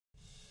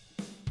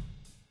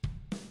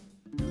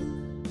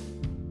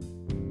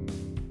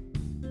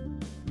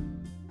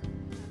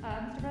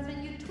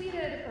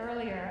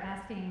earlier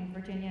asking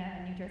Virginia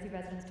and New Jersey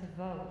residents to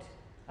vote,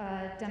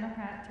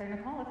 Democrat Terry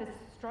McAuliffe is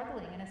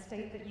struggling in a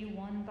state that you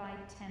won by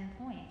 10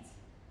 points.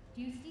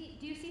 Do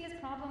you see his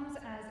problems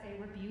as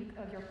a rebuke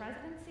of your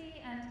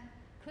presidency? And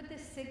could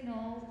this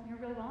signal your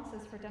real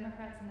losses for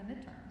Democrats in the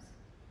midterms?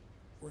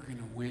 We're going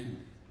to win.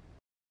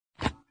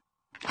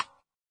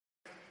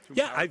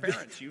 Yeah, I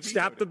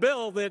stopped the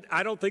bill that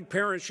I don't think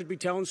parents should be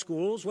telling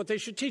schools what they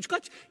should teach.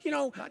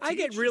 I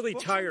get really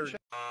tired.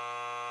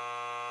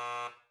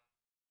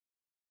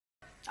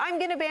 I'm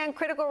going to ban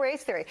critical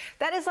race theory.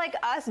 That is like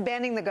us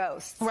banning the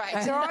ghosts.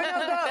 Right. There are no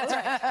ghosts.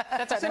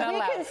 That's right. So we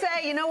can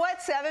say, you know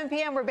what, 7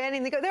 p.m. we're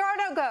banning the ghosts. There are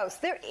no ghosts.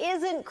 There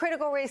isn't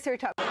critical race theory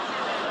talk.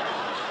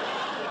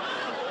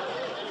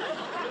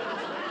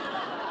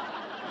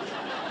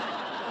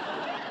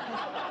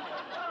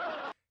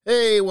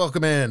 Hey,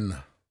 welcome in.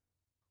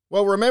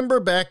 Well, remember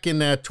back in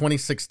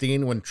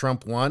 2016 when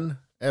Trump won?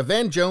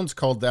 Van Jones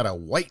called that a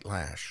white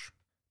lash.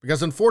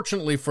 Because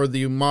unfortunately for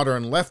the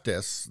modern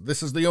leftists,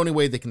 this is the only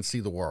way they can see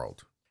the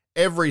world.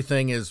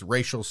 Everything is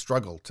racial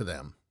struggle to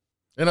them.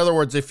 In other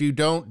words, if you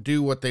don't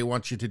do what they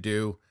want you to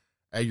do,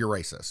 you're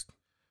racist.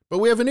 But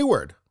we have a new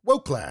word,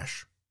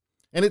 WOKELASH.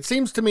 And it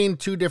seems to mean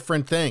two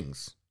different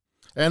things.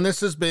 And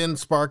this has been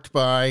sparked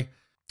by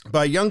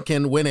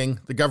Youngkin winning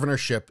the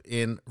governorship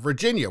in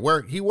Virginia,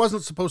 where he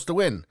wasn't supposed to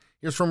win.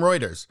 Here's from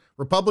Reuters.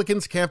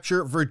 Republicans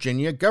capture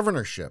Virginia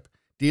governorship,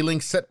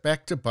 dealing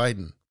setback to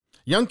Biden.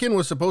 Youngkin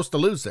was supposed to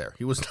lose there.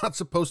 He was not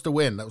supposed to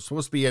win. That was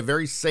supposed to be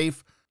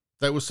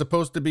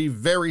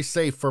very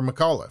safe for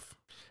McAuliffe.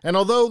 And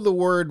although the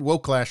word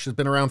WOKELASH has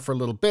been around for a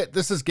little bit,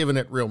 this has given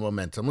it real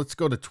momentum. Let's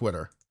go to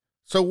Twitter.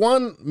 So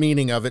one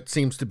meaning of it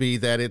seems to be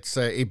that it's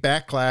a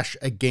backlash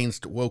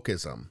against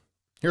wokeism.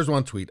 Here's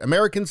one tweet.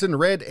 Americans in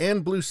red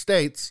and blue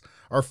states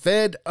are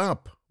fed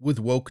up with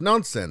woke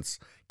nonsense,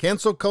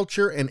 cancel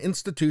culture, and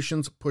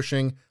institutions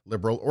pushing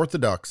liberal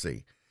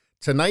orthodoxy.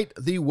 Tonight,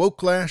 the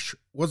WOKELASH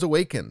was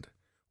awakened.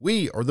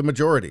 We are the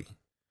majority.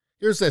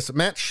 Here's this.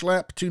 Matt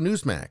Schlapp to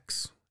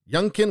Newsmax.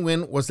 Youngkin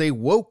win was a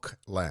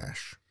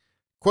WOKELASH.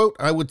 Quote,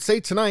 I would say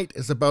tonight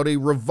is about a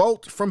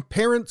revolt from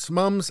parents,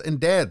 mums,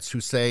 and dads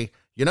who say,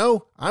 you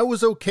know, I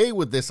was okay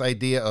with this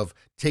idea of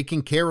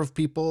taking care of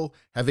people,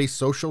 have a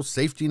social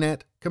safety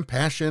net,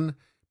 compassion,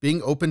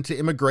 being open to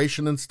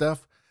immigration and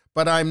stuff,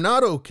 but I'm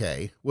not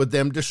okay with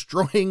them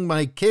destroying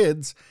my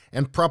kids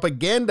and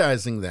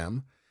propagandizing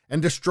them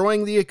and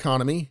destroying the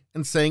economy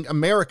and saying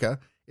America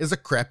is a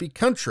crappy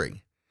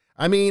country.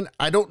 I mean,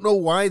 I don't know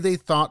why they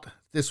thought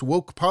this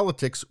woke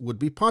politics would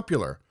be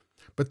popular,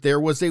 but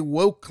there was a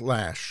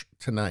WOKELASH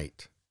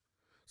tonight.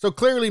 So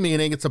clearly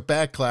meaning it's a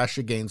backlash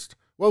against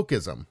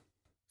wokeism.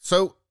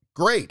 So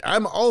great,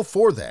 I'm all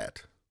for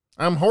that.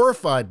 I'm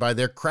horrified by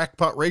their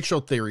crackpot racial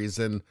theories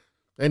and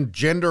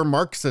gender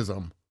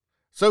Marxism.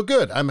 So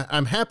good,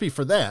 I'm happy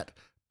for that.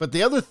 But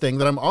the other thing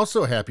that I'm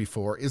also happy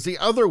for is the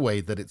other way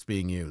that it's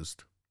being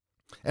used.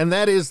 And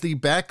that is the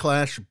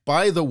backlash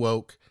by the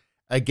woke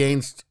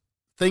against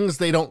things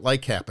they don't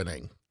like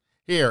happening.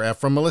 Here,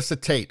 from Melissa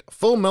Tate,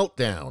 full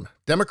meltdown.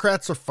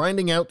 Democrats are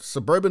finding out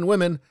suburban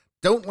women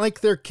don't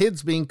like their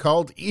kids being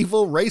called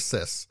evil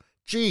racists.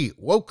 Gee,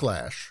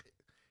 WOKELASH.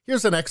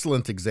 Here's an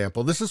excellent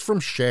example. This is from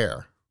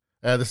Cher.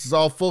 This is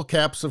all full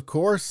caps, of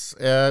course,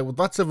 with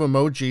lots of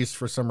emojis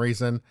for some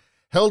reason.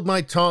 Held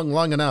my tongue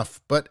long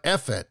enough, but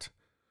F it.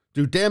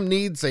 Do dem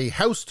needs a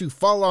house to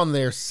fall on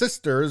their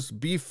sisters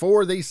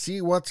before they see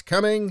what's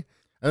coming?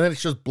 And then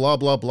it's just blah,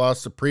 blah, blah,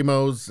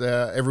 Supremos,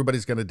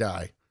 everybody's going to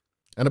die.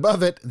 And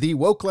above it, the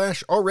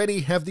WOKELASH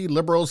already have the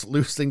liberals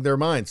losing their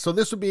minds. So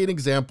this would be an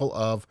example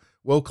of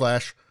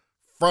WOKELASH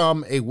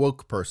from a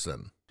woke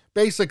person.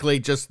 Basically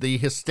just the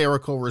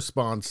hysterical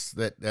response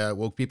that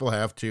woke people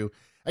have to,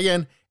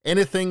 again,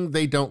 anything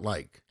they don't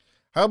like.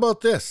 How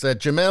about this?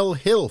 Jamel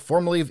Hill,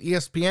 formerly of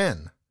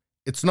ESPN.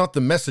 It's not the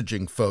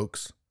messaging,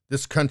 folks.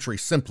 This country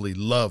simply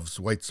loves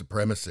white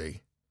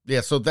supremacy.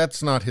 Yeah, so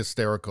that's not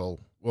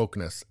hysterical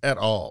wokeness at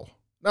all.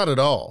 Not at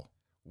all.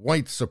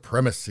 White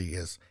supremacy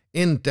is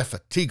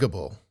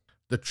indefatigable.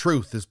 The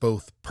truth is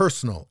both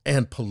personal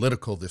and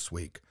political this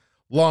week.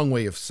 Long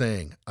way of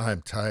saying,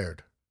 I'm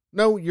tired.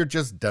 No, you're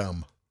just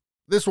dumb.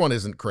 This one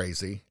isn't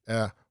crazy.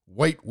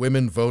 White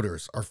women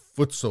voters are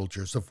foot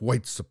soldiers of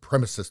white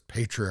supremacist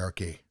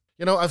patriarchy.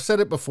 You know, I've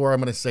said it before, I'm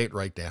going to say it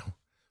right now.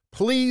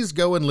 Please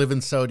go and live in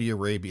Saudi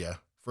Arabia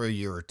for a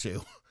year or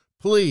two.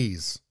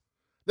 Please.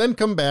 Then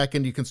come back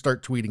and you can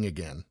start tweeting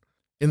again.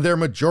 In their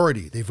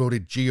majority, they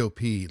voted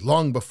GOP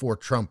long before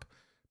Trump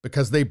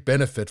because they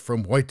benefit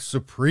from white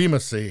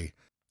supremacy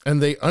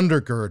and they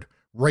undergird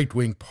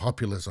right-wing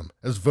populism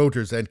as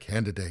voters and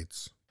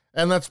candidates.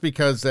 And that's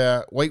because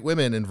white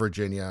women in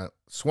Virginia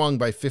swung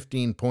by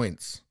 15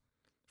 points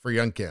for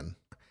Youngkin.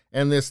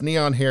 And this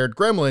neon-haired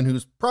gremlin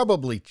who's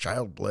probably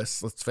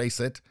childless, let's face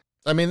it.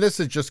 I mean, this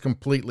is just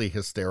completely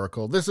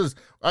hysterical.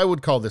 I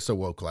would call this a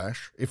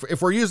WOKELASH,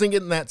 if we're using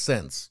it in that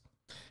sense.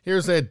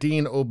 Here's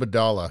Dean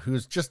Obadala,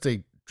 who's just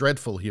a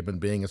dreadful human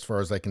being as far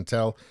as I can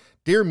tell.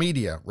 Dear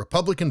media,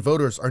 Republican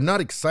voters are not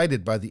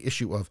excited by the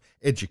issue of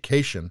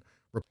education.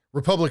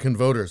 Republican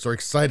voters are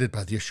excited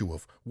by the issue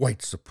of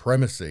white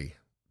supremacy.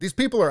 These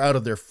people are out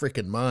of their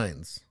frickin'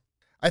 minds.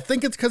 I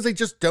think it's because they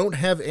just don't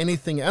have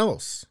anything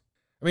else.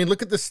 I mean,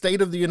 look at the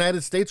state of the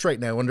United States right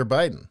now under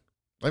Biden.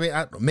 I mean,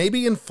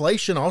 maybe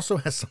inflation also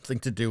has something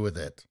to do with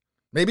it.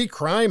 Maybe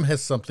crime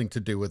has something to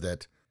do with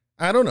it.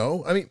 I don't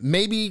know. I mean,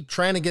 maybe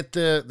trying to get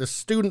the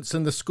students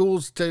in the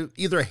schools to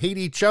either hate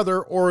each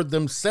other or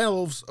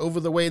themselves over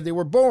the way they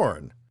were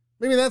born.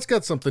 Maybe that's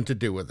got something to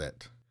do with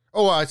it.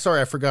 Oh,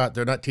 sorry, I forgot.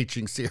 They're not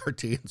teaching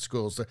CRT in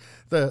schools.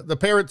 The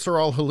parents are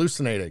all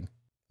hallucinating.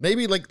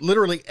 Maybe like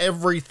literally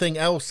everything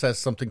else has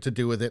something to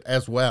do with it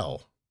as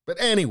well. But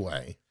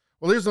anyway,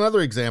 well, here's another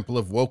example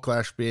of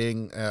WOKELASH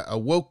being a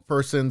woke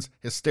person's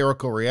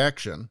hysterical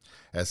reaction.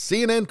 As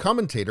CNN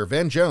commentator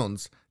Van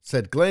Jones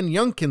said Glenn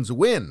Youngkin's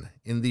win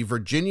in the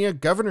Virginia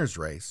governor's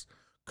race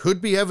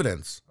could be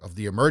evidence of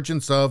the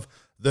emergence of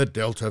the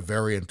Delta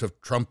variant of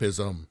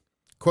Trumpism.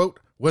 Quote,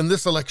 when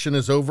this election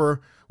is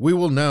over, we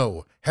will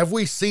know, have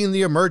we seen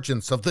the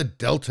emergence of the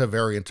Delta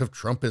variant of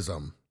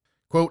Trumpism?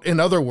 Quote, in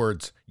other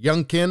words,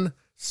 Youngkin,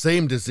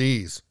 same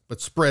disease, but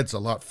spreads a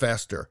lot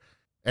faster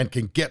and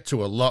can get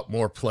to a lot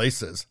more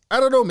places. I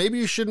don't know, maybe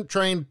you shouldn't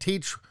try and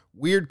teach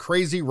weird,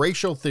 crazy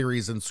racial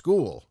theories in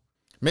school.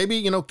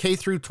 Maybe, K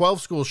through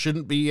 12 schools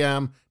shouldn't be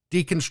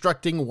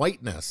deconstructing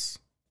whiteness.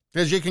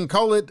 Because you can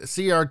call it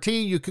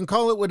CRT, you can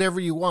call it whatever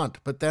you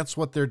want, but that's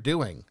what they're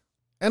doing.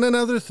 And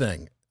another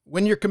thing,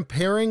 when you're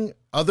comparing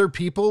other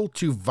people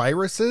to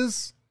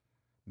viruses,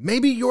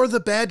 maybe you're the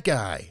bad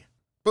guy.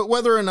 But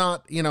whether or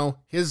not,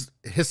 his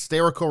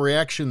hysterical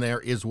reaction there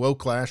is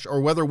WOKELASH,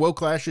 or whether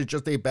WOKELASH is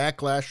just a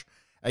backlash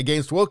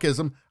against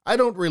wokeism, I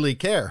don't really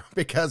care,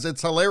 because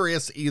it's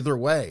hilarious either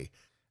way.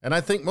 And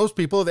I think most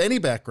people of any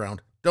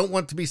background don't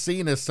want to be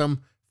seen as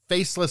some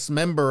faceless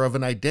member of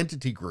an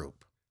identity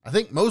group. I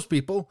think most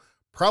people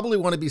probably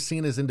want to be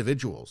seen as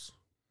individuals.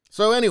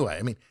 So anyway,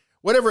 I mean,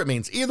 whatever it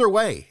means, either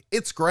way,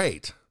 it's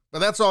great. But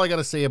that's all I got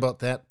to say about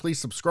that. Please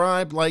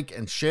subscribe, like,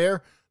 and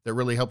share. That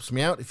really helps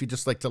me out. If you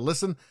just like to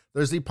listen,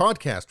 there's the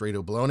podcast,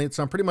 Radio Baloney. It's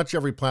on pretty much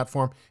every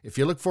platform. If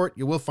you look for it,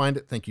 you will find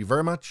it. Thank you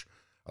very much.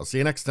 I'll see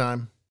you next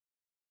time.